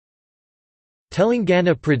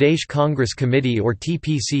Telangana Pradesh Congress Committee or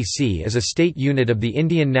TPCC is a state unit of the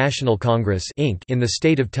Indian National Congress Inc. in the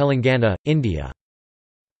state of Telangana, India.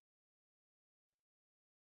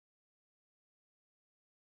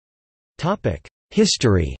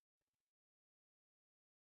 History.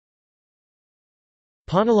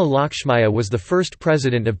 Ponnala Lakshmaya was the first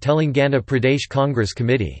president of Telangana Pradesh Congress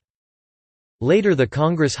Committee. Later the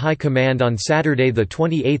Congress High Command on Saturday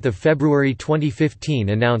 28 February 2015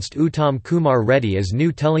 announced Uttam Kumar Reddy as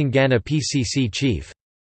new Telangana PCC chief.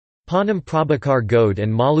 Ponnam Prabhakar Gowde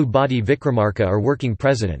and Mallu Bhatti Vikramarka are working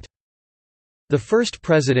president. The first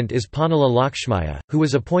president is Ponnala Lakshmaya, who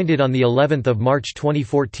was appointed on the 11th of March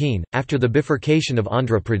 2014 after the bifurcation of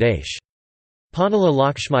Andhra Pradesh. Ponnala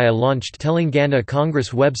Lakshmaya launched Telangana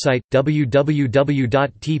Congress website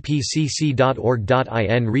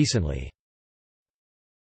www.tpcc.org.in recently.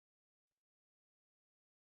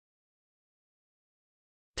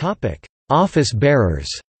 Office bearers.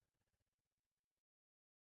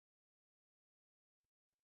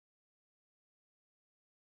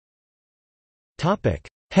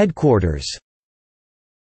 Headquarters.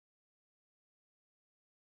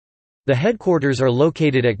 The headquarters are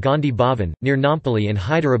located at Gandhi Bhavan, near Nampally in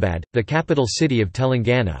Hyderabad, the capital city of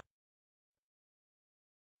Telangana.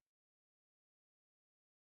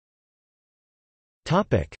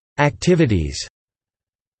 Activities.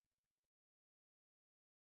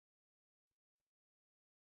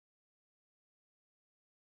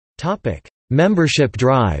 Membership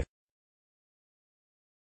drive.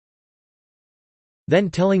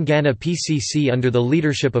 Then Telangana PCC under the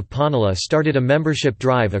leadership of Ponnala started a membership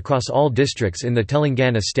drive across all districts in the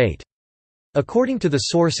Telangana state. According to the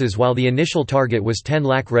sources, while the initial target was 10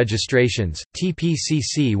 lakh registrations,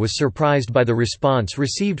 TPCC was surprised by the response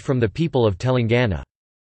received from the people of Telangana.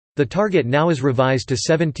 The target now is revised to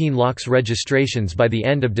 17 lakhs registrations by the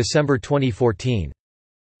end of December 2014.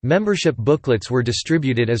 Membership booklets were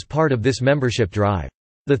distributed as part of this membership drive.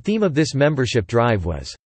 The theme of this membership drive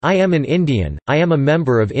was, "I am an Indian, I am a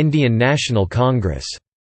member of Indian National Congress."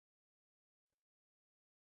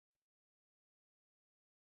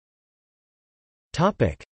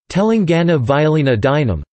 Telangana Vileena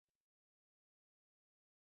Dinam.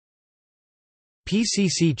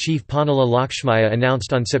 PCC chief Ponnala Lakshmaya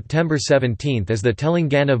announced on September 17 as the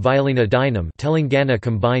Telangana Vileena Dinam Telangana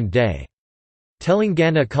Combined Day.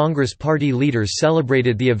 Telangana Congress Party leaders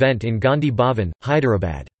celebrated the event in Gandhi Bhavan,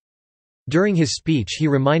 Hyderabad. During his speech he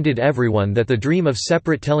reminded everyone that the dream of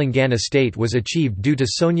separate Telangana state was achieved due to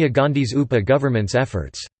Sonia Gandhi's UPA government's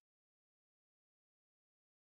efforts.